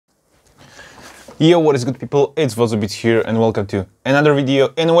Yo, what is good people, it's Wodzu here and welcome to another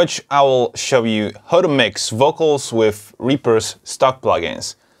video in which I will show you how to mix vocals with Reaper's stock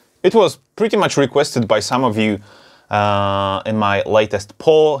plugins. It was pretty much requested by some of you in my latest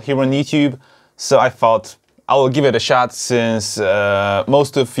poll here on YouTube, so I thought I will give it a shot since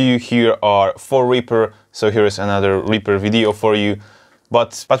most of you here are for Reaper, so here is another Reaper video for you.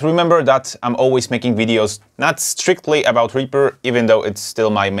 But remember that I'm always making videos not strictly about Reaper, even though it's still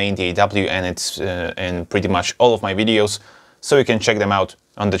my main DAW and it's in pretty much all of my videos, so you can check them out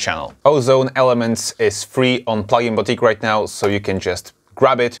on the channel. Ozone Elements is free on Plugin Boutique right now, so you can just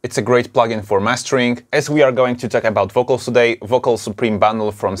grab it. It's a great plugin for mastering. As we are going to talk about vocals today, Vocal Supreme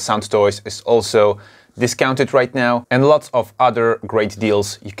bundle from Sound Toys is also discounted right now, and lots of other great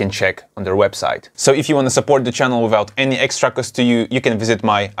deals you can check on their website. So if you want to support the channel without any extra cost to you, you can visit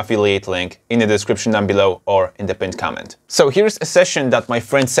my affiliate link in the description down below or in the pinned comment. So here's a session that my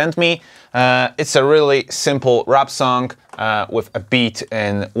friend sent me. It's a really simple rap song with a beat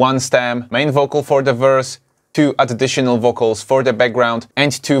in one stem, main vocal for the verse, 2 additional vocals for the background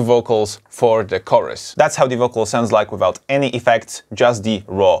and 2 vocals for the chorus. That's how the vocal sounds like without any effects, just the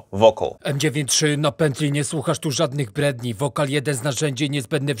raw vocal. M93 na pętli, nie słuchasz tu żadnych bredni. Wokal jeden z narzędzi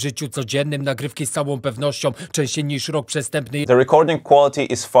niezbędny w życiu codziennym. Nagrywki z całą pewnością, częściej niż rok przestępny. The recording quality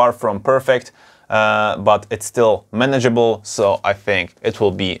is far from perfect, but it's still manageable, so I think it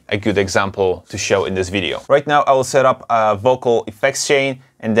will be a good example to show in this video. Right now I will set up a vocal effects chain,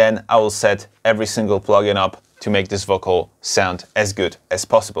 and then I will set every single plugin up to make this vocal sound as good as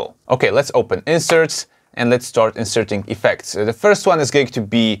possible. Okay, let's open inserts and let's start inserting effects. So the first one is going to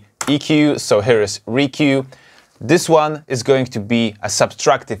be EQ, so here is ReaEQ. This one is going to be a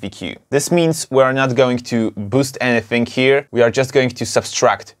subtractive EQ. This means we are not going to boost anything here, we are just going to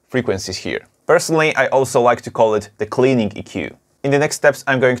subtract frequencies here. Personally, I also like to call it the cleaning EQ. In the next steps,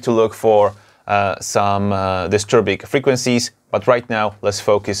 I'm going to look for some disturbing frequencies, but right now let's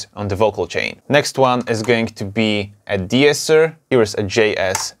focus on the vocal chain. Next one is going to be a De-esser. Here is a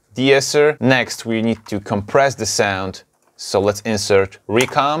JS De-esser. Next we need to compress the sound, so let's insert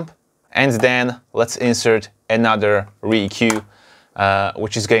ReaComp, and then let's insert another ReaEQ,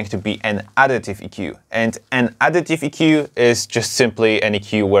 which is going to be an additive EQ. And an additive EQ is just simply an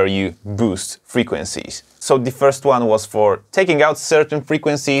EQ where you boost frequencies. So the first one was for taking out certain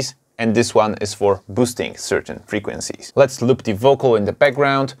frequencies, and this one is for boosting certain frequencies. Let's loop the vocal in the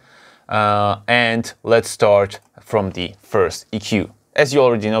background, and let's start from the first EQ. As you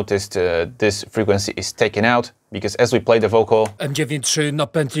already noticed, this frequency is taken out, because as we play the vocal,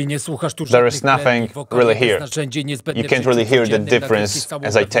 there is nothing really here. You can't really hear the difference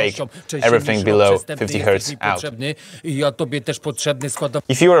as I take everything below 50 Hz out.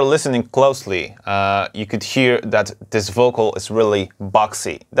 If you are listening closely, you could hear that this vocal is really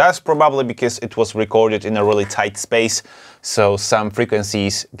boxy. That's probably because it was recorded in a really tight space, so some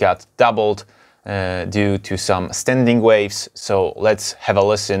frequencies got doubled due to some standing waves. So let's have a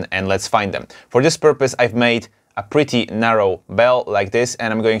listen and let's find them. For this purpose, I've made a pretty narrow bell like this,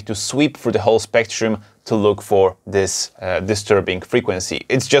 and I'm going to sweep through the whole spectrum to look for this disturbing frequency.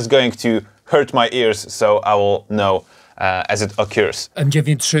 It's just going to hurt my ears, so I will know as it occurs.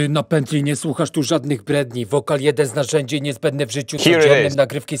 M93 na pętli, nie słuchasz tu żadnych bredni. Wokal jeden z narzędzi niezbędny w życiu codziennym.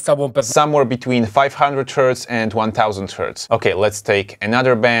 Nagrywki z całą pewnością. Somewhere between 500 Hz and 1000 Hz. Okay, let's take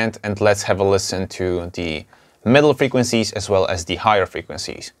another band and let's have a listen to the middle frequencies as well as the higher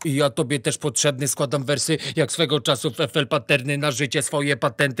frequencies. I ja tobie też potrzebny, składam wersy jak swego czasu FL paterny na życie, swoje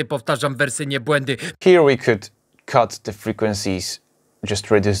patenty, powtarzam wersy, nie błędy. Here we could cut the frequencies,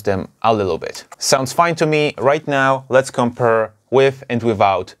 just reduce them a little bit. Sounds fine to me. Right now, let's compare with and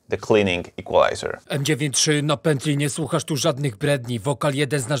without the cleaning equalizer. M93 na pętli, nie słuchasz tu żadnych bredni. Wokal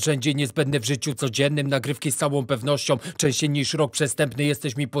jeden z narzędzi niezbędny w życiu codziennym. Nagrywki z całą pewnością, częściej niż rok przestępny,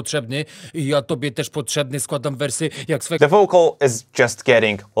 jesteś mi potrzebny. I ja tobie też potrzebny, składam wersy jak swego... The vocal is just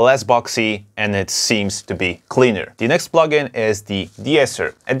getting less boxy and it seems to be cleaner. The next plugin is the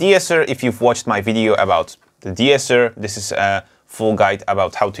De-esser. A De-esser, if you've watched my video about the De-esser, this is a full guide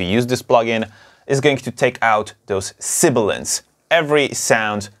about how to use this plugin, is going to take out those sibilants. Every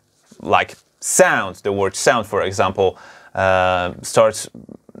sound, like sound, the word sound, for example, starts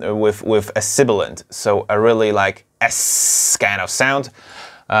with a sibilant, so a really like S kind of sound.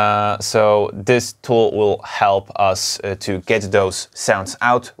 So this tool will help us to get those sounds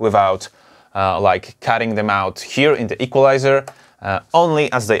out without like cutting them out here in the equalizer,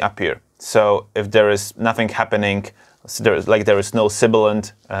 only as they appear. So if there is nothing happening, so there is no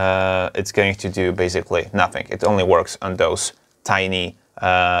sibilant, it's going to do basically nothing. It only works on those tiny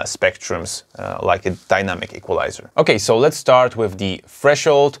spectrums, like a dynamic equalizer. Okay, so let's start with the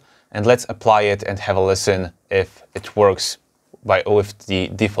threshold. and let's apply it and have a listen if it works with the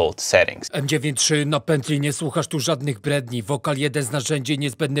default settings. M93 na pętli, nie słuchasz tu żadnych bredni. Wokal jeden z narzędzi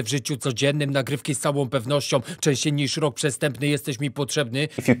niezbędny w życiu codziennym. Nagrywki z całą pewnością, częściej niż rok przestępny jesteś mi potrzebny.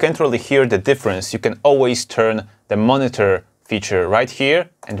 If you can't really hear the difference, you can always turn the monitor feature right here,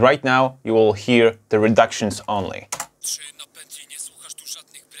 and right now you will hear the reductions only.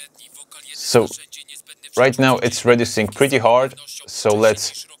 So right now it's reducing pretty hard, so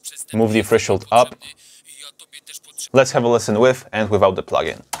let's move the threshold up. Let's have a listen with and without the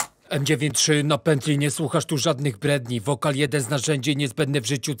plugin. M93 na pętli, nie słuchasz tu żadnych bredni. Wokal jeden z narzędzi niezbędny w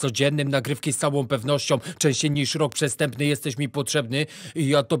życiu codziennym. Nagrywki z całą pewnością, częściej niż rok przestępny jesteś mi potrzebny. I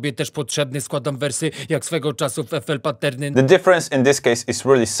ja tobie też potrzebny, składam wersy jak swego czasu w FL patterny. The difference in this case is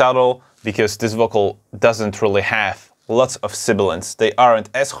really subtle because this vocal doesn't really have lots of sibilants. They aren't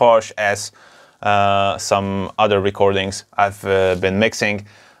as harsh as some other recordings I've been mixing.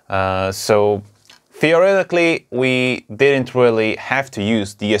 So theoretically, we didn't really have to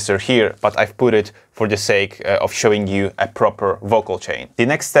use De-esser here, but I've put it for the sake of showing you a proper vocal chain. The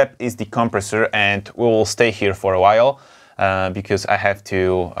next step is the compressor, and we will stay here for a while because I have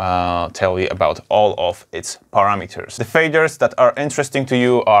to tell you about all of its parameters. The faders that are interesting to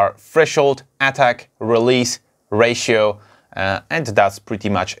you are threshold, attack, release, ratio, and that's pretty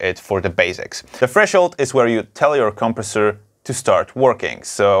much it for the basics. The threshold is where you tell your compressor to start working.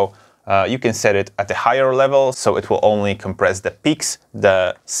 So you can set it at a higher level, so it will only compress the peaks,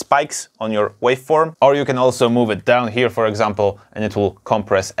 the spikes on your waveform, or you can also move it down here, for example, and it will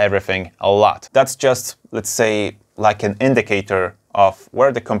compress everything a lot. That's just, let's say, like an indicator of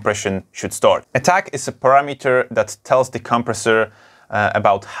where the compression should start. Attack is a parameter that tells the compressor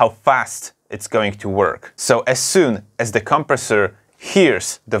about how fast it's going to work. So as soon as the compressor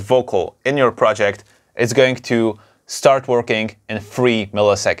hears the vocal in your project, it's going to start working in 3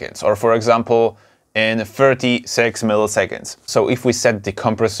 milliseconds, or for example, in 36 milliseconds. So if we set the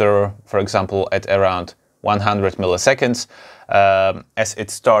compressor, for example, at around 100 milliseconds, as it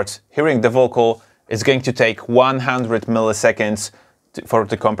starts hearing the vocal, it's going to take 100 milliseconds for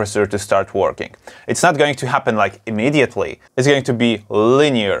the compressor to start working. It's not going to happen like immediately. It's going to be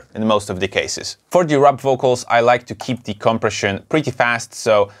linear in most of the cases. For the rap vocals, I like to keep the compression pretty fast,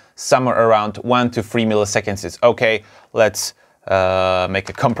 so somewhere around 1 to 3 milliseconds is okay. Let's make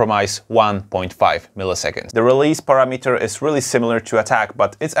a compromise, 1.5 milliseconds. The release parameter is really similar to attack,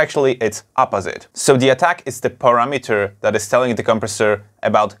 but it's actually its opposite. So the attack is the parameter that is telling the compressor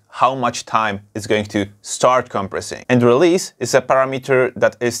about how much time it's going to start compressing. And release is a parameter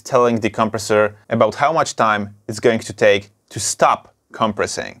that is telling the compressor about how much time it's going to take to stop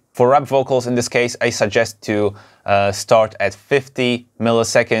compressing. For rap vocals, in this case, I suggest to start at 50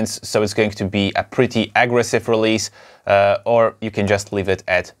 milliseconds, so it's going to be a pretty aggressive release, or you can just leave it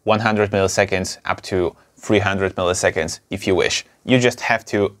at 100 milliseconds up to 300 milliseconds if you wish. You just have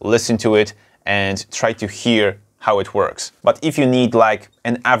to listen to it and try to hear how it works. But if you need like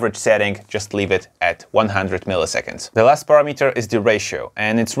an average setting, just leave it at 100 milliseconds. The last parameter is the ratio,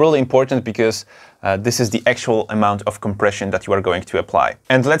 and it's really important because this is the actual amount of compression that you are going to apply.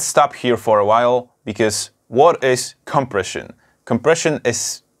 And let's stop here for a while, because what is compression? Compression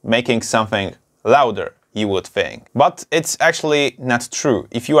is making something louder, you would think. But it's actually not true.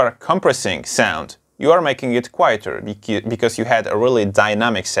 If you are compressing sound, you are making it quieter because you had a really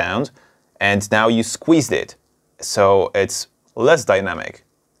dynamic sound and now you squeezed it. So it's less dynamic,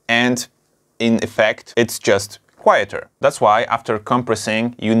 and in effect, it's just quieter. That's why after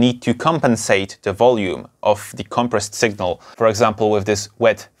compressing, you need to compensate the volume of the compressed signal, for example, with this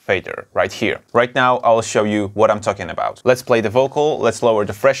wet fader right here. Right now, I'll show you what I'm talking about. Let's play the vocal, let's lower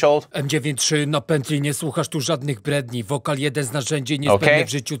the threshold. M93 na pętli, nie słuchasz tu żadnych bredni. Wokal jeden z narzędzi niezbędny w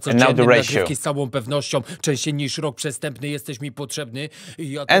życiu codziennym. Nagrywki z całą pewnością, częściej niż rok przestępny jesteś mi potrzebny.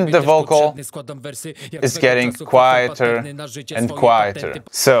 And the vocal is getting quieter and quieter.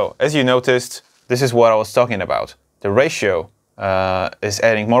 So, as you noticed, this is what I was talking about. The ratio is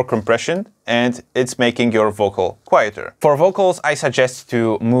adding more compression and it's making your vocal quieter. For vocals, I suggest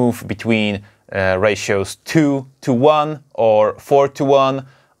to move between ratios 2:1 or 4:1.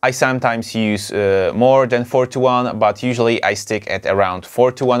 I sometimes use more than 4:1, but usually I stick at around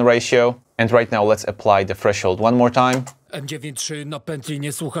 4:1 ratio. And right now let's apply the threshold one more time. M93 na pętli,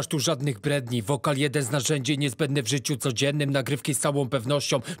 nie słuchasz tu żadnych bredni. Wokal jeden z narzędzi niezbędny w życiu codziennym. Nagrywki z całą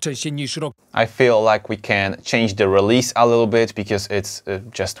pewnością, częściej niż rok. I feel like we can change the release a little bit because it's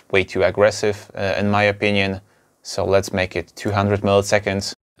just way too aggressive in my opinion. So let's make it 200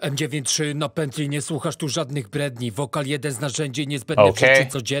 milliseconds. M93 na pętli, nie słuchasz tu żadnych bredni. Wokal jeden z narzędzi niezbędny w życiu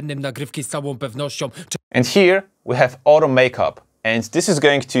codziennym. Nagrywki z całą pewnością. And here we have auto makeup. and this is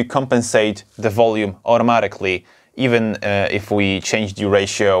going to compensate the volume automatically, even if we change the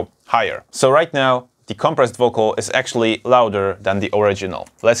ratio higher. So right now, the compressed vocal is actually louder than the original.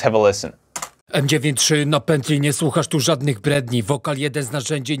 Let's have a listen. M93 na pętli, nie słuchasz tu żadnych bredni. Wokal jeden z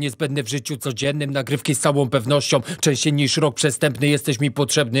narzędzi niezbędny w życiu codziennym. Nagrywki z całą pewnością, częściej niż rok przestępny jesteś mi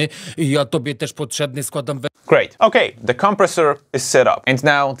potrzebny i ja tobie też potrzebny, składam Great. Okay, the compressor is set up. And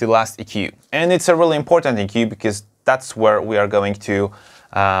now the last EQ. And it's a really important EQ because that's where we are going to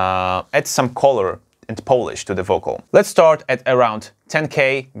add some color and polish to the vocal. Let's start at around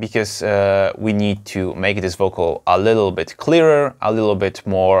 10K because we need to make this vocal a little bit clearer, a little bit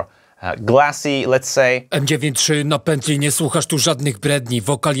more glassy, let's say. M93 na pętli, nie słuchasz tu żadnych bredni.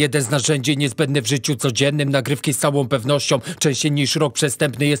 Wokal jeden z narzędzi niezbędny w życiu codziennym. Nagrywki z całą pewnością, częściej niż rok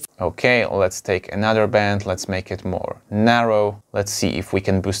przestępny jest. Okay, let's take another band, let's make it more narrow. Let's see if we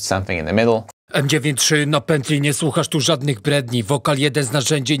can boost something in the middle. M93 na pętli, nie słuchasz tu żadnych bredni. Wokal jeden z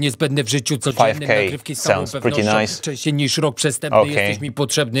narzędzi niezbędny w życiu codziennym. Nagrywki z całą pewnością, częściej niż rok przestępny jesteś mi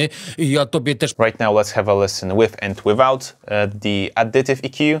potrzebny i ja tobie też. Right now let's have a listen with and without the additive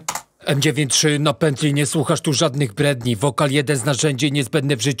EQ. M93 na pętli, nie słuchasz tu żadnych bredni. Wokal jeden z narzędzi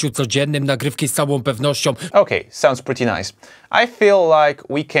niezbędny w życiu codziennym. Nagrywki z całą pewnością. Okay, sounds pretty nice. I feel like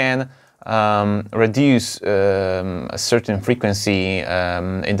we can reduce a certain frequency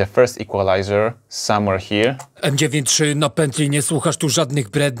in the first equalizer somewhere here. M93 na pętli, nie słuchasz tu żadnych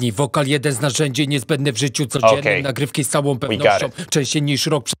bredni. Wokal jeden z narzędzi niezbędny w życiu codziennym. Nagrywki z całą pewnością, częściej niż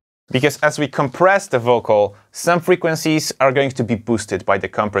rok. Because as we compress the vocal, some frequencies are going to be boosted by the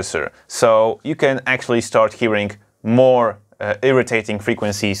compressor. So you can actually start hearing more irritating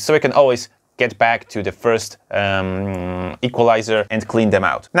frequencies. So you can always get back to the first equalizer and clean them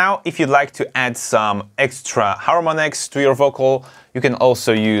out. Now, if you'd like to add some extra harmonics to your vocal, you can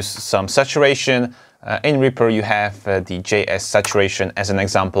also use some saturation. In Reaper, you have the JS saturation as an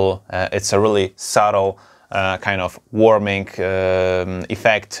example. It's a really subtle kind of warming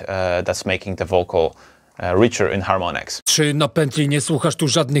effect that's making the vocal richer in harmonics. 3 na pętli, nie słuchasz tu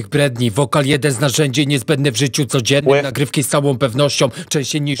żadnych bredni. Wokal jeden z narzędzi niezbędny w życiu codziennym. Nagrywki z całą pewnością,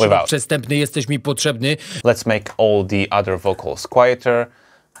 częściej niż rok przestępny jesteś mi potrzebny. Let's make all the other vocals quieter.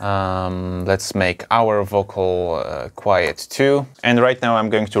 Let's make our vocal quiet too. And right now I'm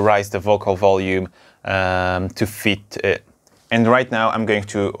going to raise the vocal volume to fit it. And right now I'm going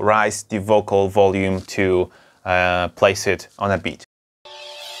to raise the vocal volume to place it on a beat.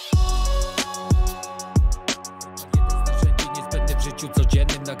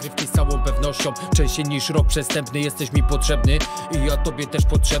 Codziennym, nagrywki z całą pewnością, częściej niż rok przestępny jesteś mi potrzebny i ja tobie też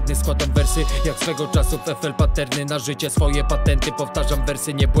potrzebny, składam wersy jak swego czasu FL paterny, na życie swoje patenty, powtarzam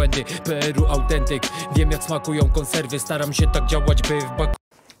wersy, nie błędy, PRU autentyk, wiem jak smakują konserwy, staram się tak działać, by w baku.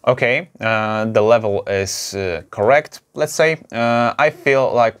 Okay, the level is correct, let's say. I feel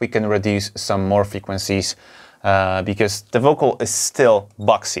like we can reduce some more frequencies because the vocal is still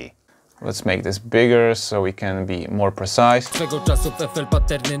boxy. Let's make this bigger so we can be more precise. Swego czasu FL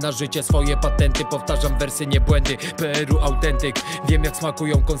paterny, na życie swoje patenty, powtarzam wersy, nie błędy, PRU autentyk, wiem jak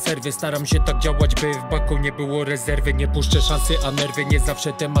smakują konserwy, staram się tak działać, by w baku nie było rezerwy, nie puszczę szansy, a nerwy nie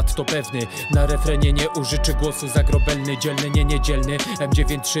zawsze temat to pewny, na refrenie nie użyczy głosu zagrobelny, dzielny, nie niedzielny,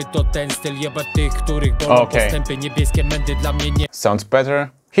 M93 to ten styl, jebać tych, których bolą postępy, niebieskie mędy dla mnie nie. Sounds better.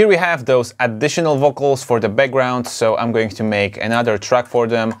 Here we have those additional vocals for the background, so I'm going to make another track for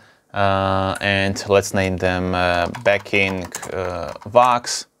them. And let's name them backing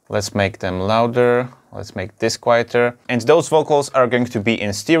Vox. Let's make them louder. Let's make this quieter. And those vocals are going to be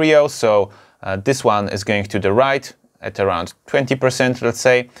in stereo. So this one is going to the right at around 20%, let's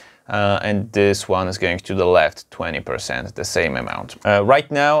say. And this one is going to the left 20%, the same amount. Right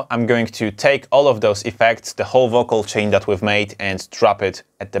now, I'm going to take all of those effects, the whole vocal chain that we've made, and drop it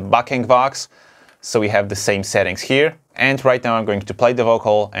at the backing Vox. So we have the same settings here. And right now I'm going to play the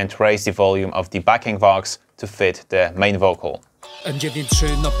vocal and raise the volume of the backing Vox to fit the main vocal.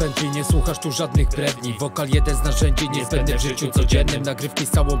 M93 na pętli, nie słuchasz tu żadnych bredni. Wokal jeden z narzędzi niezbędny w życiu codziennym. Nagrywki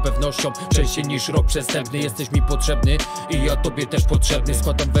z całą pewnością, częściej niż rok przestępny jesteś mi potrzebny i ja tobie też potrzebny,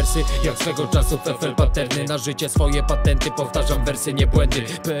 składam wersy jak swego czasu FL paterny, na życie swoje patenty, powtarzam wersy, nie błędy,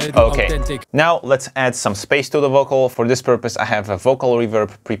 PRU autentyk. Now let's add some space to the vocal. For this purpose I have a vocal reverb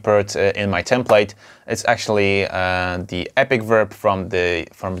prepared in my template. It's actually the epicVerb from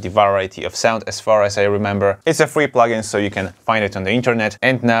the variety of sound, as far as I remember. It's a free plugin, so you can find it on the internet.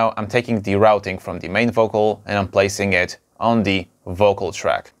 And now I'm taking the routing from the main vocal and I'm placing it on the vocal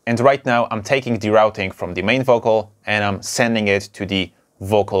track. And right now I'm taking the routing from the main vocal and I'm sending it to the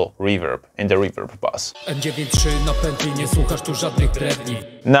vocal reverb in the reverb bus. M93 na pętli, nie słuchasz tu żadnych bredni.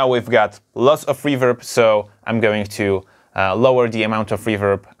 Now we've got lots of reverb, so I'm going to lower the amount of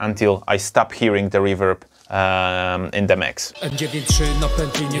reverb until I stop hearing the reverb in the mix. N93 na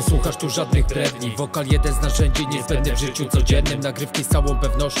pętli, nie słuchasz tu żadnych bredni. Wokal jeden z narzędzi niezbędny w życiu codziennym. Nagrywki z całą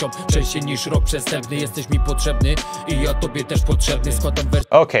pewnością, częściej niż rok przestępny. Jesteś mi potrzebny i ja tobie też potrzebny. Składam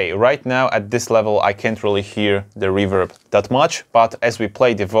Okay, right now at this level I can't really hear the reverb that much, but as we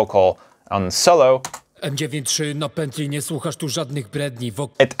play the vocal on solo, N93 na pętli, nie słuchasz tu żadnych bredni.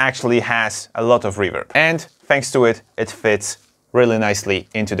 it actually has a lot of reverb, and thanks to it, it fits really nicely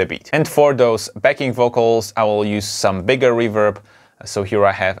into the beat. And for those backing vocals, I will use some bigger reverb. So here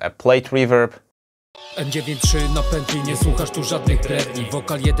I have a plate reverb. N93 na pętli, nie słuchasz tu żadnych bredni.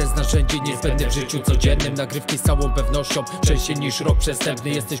 Wokal jeden z narzędzi niezbędny w życiu codziennym. Nagrywki z całą pewnością, częściej niż rok przestępny.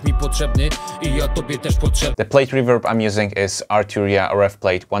 Jesteś mi potrzebny i ja tobie też potrzebny. The plate reverb I'm using is Arturia RF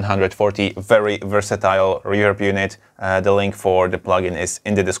Plate 140, very versatile reverb unit. The link for the plugin is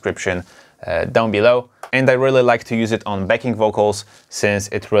in the description down below. And I really like to use it on backing vocals since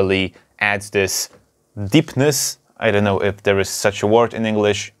it really adds this deepness. I don't know if there is such a word in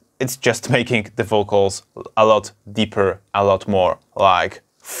English. It's just making the vocals a lot deeper, a lot more like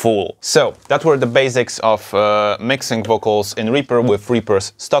full. So that were the basics of mixing vocals in Reaper with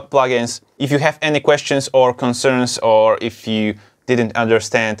Reaper's stock plugins. If you have any questions or concerns, or if you didn't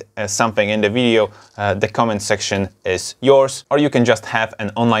understand something in the video, the comment section is yours, or you can just have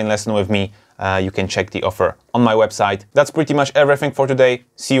an online lesson with me. You can check the offer on my website. That's pretty much everything for today.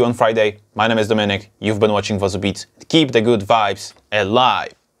 See you on Friday. My name is Dominik. You've been watching Wodzu Beats. Keep the good vibes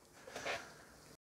alive.